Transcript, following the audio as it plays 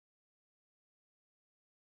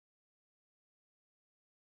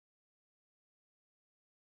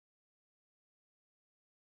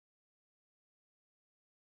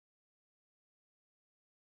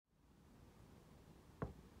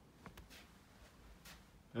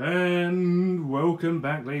And welcome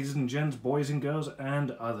back, ladies and gents, boys and girls,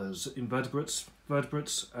 and others, invertebrates,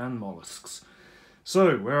 vertebrates, and mollusks.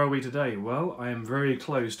 So, where are we today? Well, I am very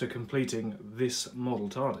close to completing this model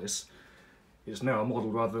TARDIS. It's now a model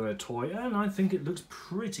rather than a toy, and I think it looks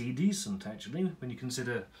pretty decent, actually, when you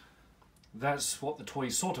consider that's what the toy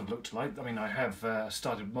sort of looked like. I mean, I have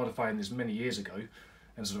started modifying this many years ago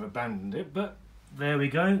and sort of abandoned it, but there we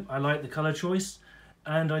go. I like the colour choice.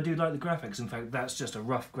 And I do like the graphics. In fact, that's just a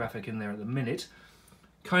rough graphic in there at the minute.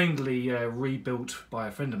 Kindly rebuilt by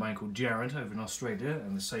a friend of mine called Jared over in Australia,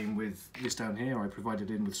 and the same with this down here. I provided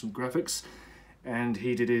him with some graphics, and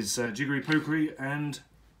he did his jiggery pokery, and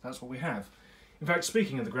that's what we have. In fact,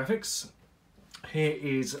 speaking of the graphics, here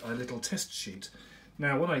is a little test sheet.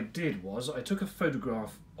 Now, what I did was I took a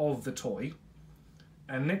photograph of the toy,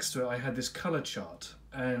 and next to it I had this colour chart,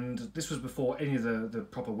 and this was before any of the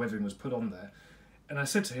proper weathering was put on there. And I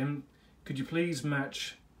said to him, could you please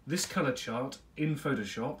match this colour chart in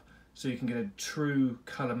Photoshop so you can get a true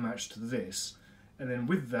colour match to this. And then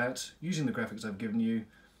with that, using the graphics I've given you,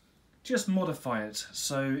 just modify it.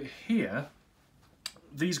 So here,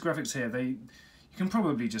 these graphics here, you can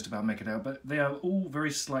probably just about make it out, but they are all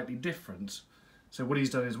very slightly different. So what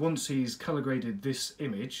he's done is once he's colour graded this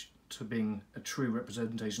image to being a true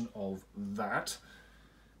representation of that,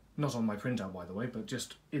 not on my printout by the way, but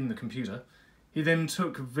just in the computer, he then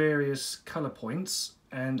took various colour points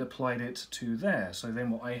and applied it to there. So then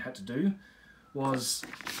what I had to do was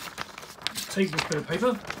take this bit of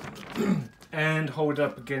paper and hold it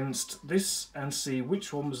up against this and see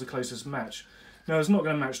which one was the closest match. Now it's not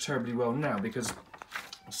going to match terribly well now because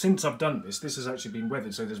since I've done this, this has actually been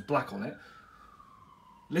weathered, so there's black on it.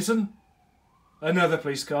 Listen, another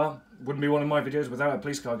police car. Wouldn't be one of my videos without a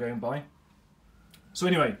police car going by. So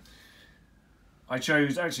anyway, I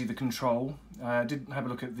chose actually the control. I did have a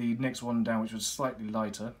look at the next one down, which was slightly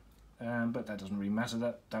lighter, but that doesn't really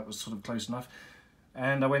matter. That was sort of close enough.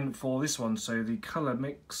 And I went for this one, so the colour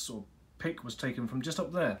mix or pick was taken from just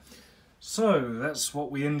up there. So that's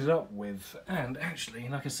what we ended up with. And actually,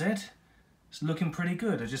 like I said, it's looking pretty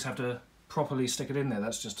good. I just have to properly stick it in there.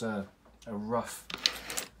 That's just a rough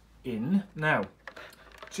in. Now,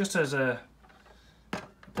 just as a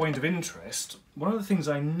point of interest, one of the things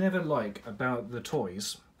I never like about the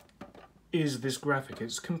toys is this graphic.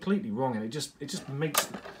 It's completely wrong, and it just makes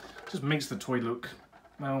the toy look,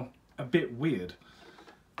 well, a bit weird.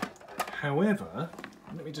 However,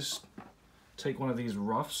 let me just take one of these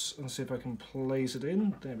roughs and see if I can place it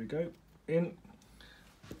in. There we go. In.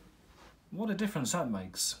 What a difference that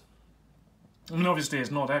makes. I mean, obviously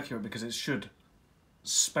it's not accurate because it should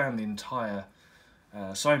span the entire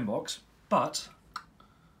sign box, but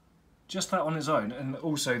just that on its own, and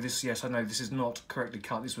also this, yes, I know this is not correctly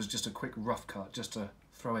cut, this was just a quick rough cut just to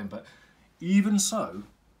throw in, but even so,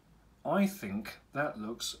 I think that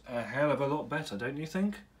looks a hell of a lot better, don't you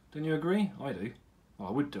think? Don't you agree? I do. Well,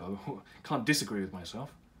 I would do. I can't disagree with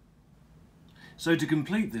myself. So to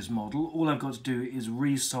complete this model, all I've got to do is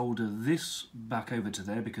resolder this back over to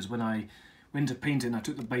there, because when I went to paint it and I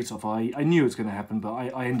took the base off, I knew it was going to happen, but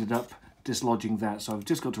I ended up dislodging that, so I've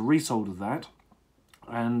just got to resolder that.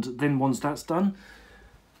 And then once that's done,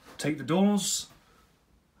 take the doors,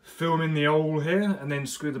 fill them in the hole here, and then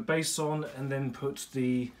screw the base on, and then put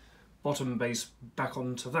the bottom base back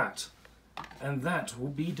onto that. And that will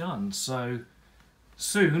be done. So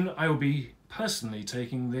soon I will be personally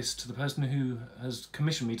taking this to the person who has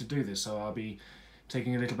commissioned me to do this. So I'll be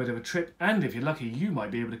taking a little bit of a trip, and if you're lucky, you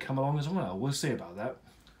might be able to come along as well. We'll see about that.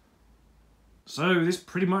 So this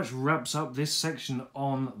pretty much wraps up this section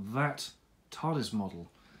on that TARDIS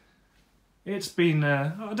model. It's been, I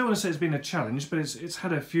don't want to say it's been a challenge, but it's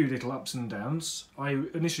had a few little ups and downs. I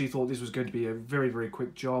initially thought this was going to be a very, very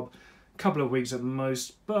quick job, a couple of weeks at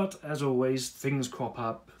most, but as always, things crop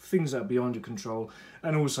up, things that are beyond your control,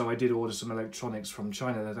 and also I did order some electronics from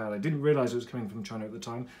China that I didn't realise it was coming from China at the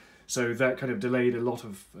time, so that kind of delayed a lot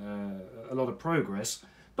of progress.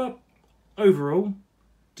 But overall,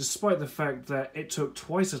 despite the fact that it took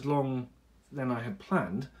twice as long than I had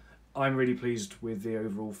planned, I'm really pleased with the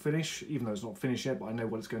overall finish, even though it's not finished yet, but I know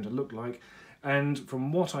what it's going to look like. And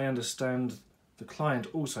from what I understand, the client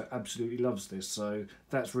also absolutely loves this, so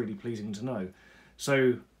that's really pleasing to know.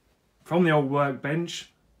 So, from the old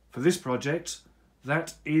workbench, for this project,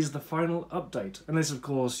 that is the final update. Unless, of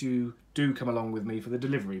course, you do come along with me for the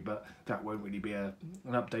delivery, but that won't really be an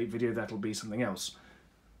update video, that'll be something else.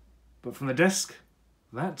 But from the desk,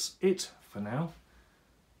 that's it for now.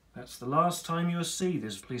 That's the last time you'll see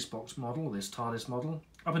this police box model, this TARDIS model,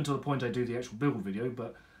 up until the point I do the actual build video,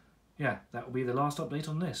 but yeah, that will be the last update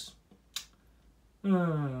on this.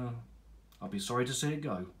 I'll be sorry to see it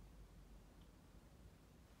go.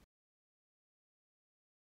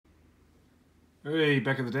 Hey,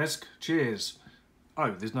 back at the desk. Cheers.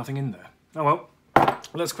 Oh, there's nothing in there. Oh well.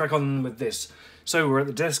 Let's crack on with this. So we're at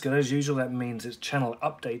the desk, and as usual that means it's channel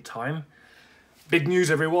update time. Big news,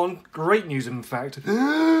 everyone. Great news, in fact.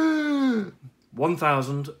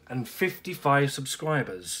 1,055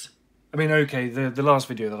 subscribers. I mean, okay, the last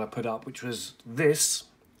video that I put up, which was this,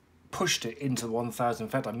 pushed it into 1,000. In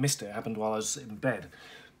fact, I missed it. It happened while I was in bed.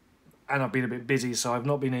 And I've been a bit busy, so I've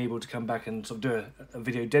not been able to come back and sort of do a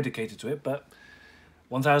video dedicated to it, but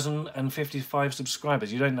 1,055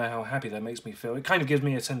 subscribers. You don't know how happy that makes me feel. It kind of gives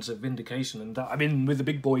me a sense of vindication, and I'm in with the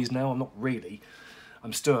big boys now. I'm not really.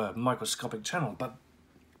 I'm still a microscopic channel, but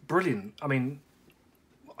brilliant. I mean,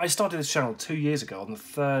 I started this channel 2 years ago on the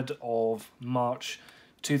 3rd of March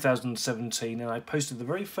 2017, and I posted the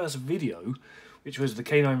very first video, which was the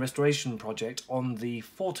Canine Restoration Project, on the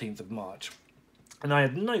 14th of March. And I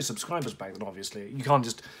had no subscribers back then, obviously. You can't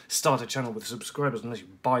just start a channel with subscribers unless you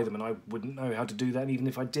buy them, and I wouldn't know how to do that. And even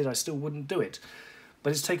if I did, I still wouldn't do it.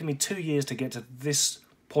 But it's taken me 2 years to get to this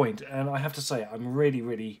point, and I have to say, I'm really,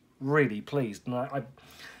 really, really pleased. And I'm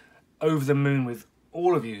over the moon with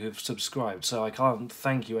all of you who've subscribed, so I can't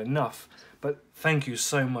thank you enough. But thank you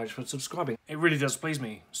so much for subscribing. It really does please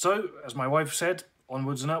me. So, as my wife said,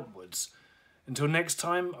 onwards and upwards. Until next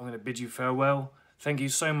time, I'm going to bid you farewell. Thank you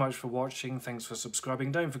so much for watching, thanks for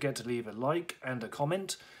subscribing. Don't forget to leave a like and a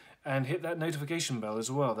comment, and hit that notification bell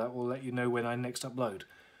as well. That will let you know when I next upload.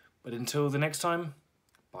 But until the next time,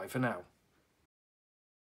 bye for now.